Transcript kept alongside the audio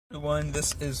everyone,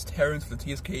 this is Terrence for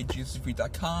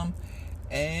TSKJesusFreak.com,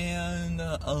 and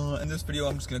in this video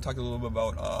I'm just going to talk a little bit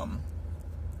about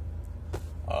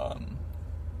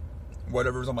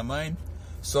whatever's on my mind.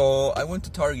 So I went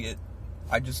to Target.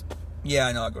 I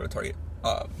know I go to Target,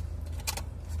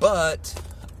 but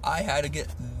I had to get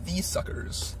these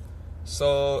suckers.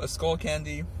 So a skull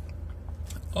candy.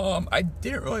 I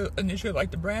didn't really initially like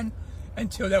the brand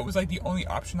until that was like the only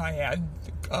option I had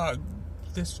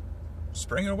this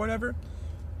spring or whatever,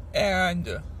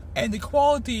 and the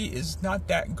quality is not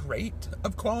that great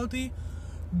of quality,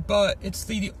 but it's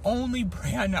the only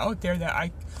brand out there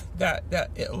that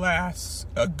it lasts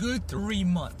a good 3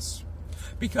 months,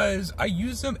 because I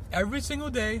use them every single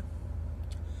day,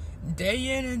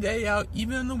 day in and day out,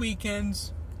 even on the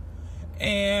weekends.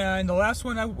 And the last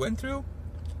one I went through,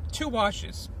 2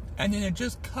 washes, and then it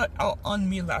just cut out on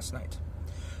me last night.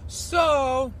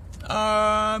 So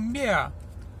yeah,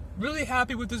 really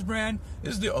happy with this brand.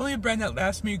 This is the only brand that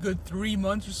lasts me a good 3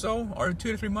 months or so, or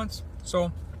 2 to 3 months.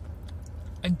 So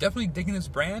I'm definitely digging this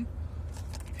brand.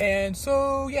 And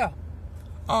so yeah,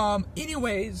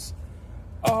 anyways,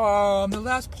 the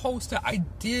last post that I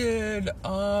did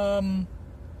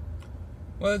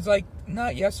was like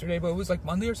not yesterday, but it was like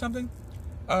Monday or something,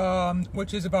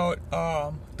 which is about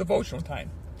devotional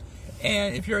time.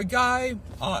 And if you're a guy,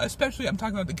 especially, I'm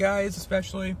talking about the guys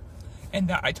especially, and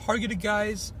that I targeted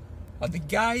guys, the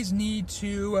guys need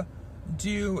to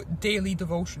do daily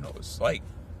devotionals. Like,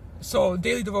 so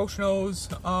daily devotionals,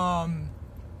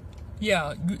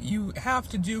 yeah, you have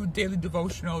to do daily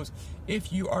devotionals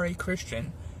if you are a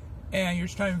Christian and you're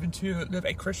trying to live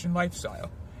a Christian lifestyle.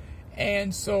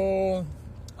 And so,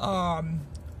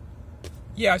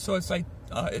 yeah, so it's like,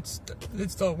 it's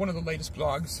one of the latest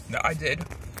blogs that I did.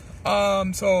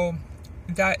 So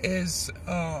that is,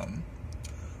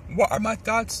 what are my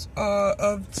thoughts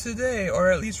of today, or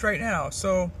at least right now.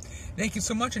 So thank you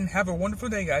so much and have a wonderful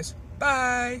day, guys.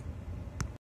 Bye.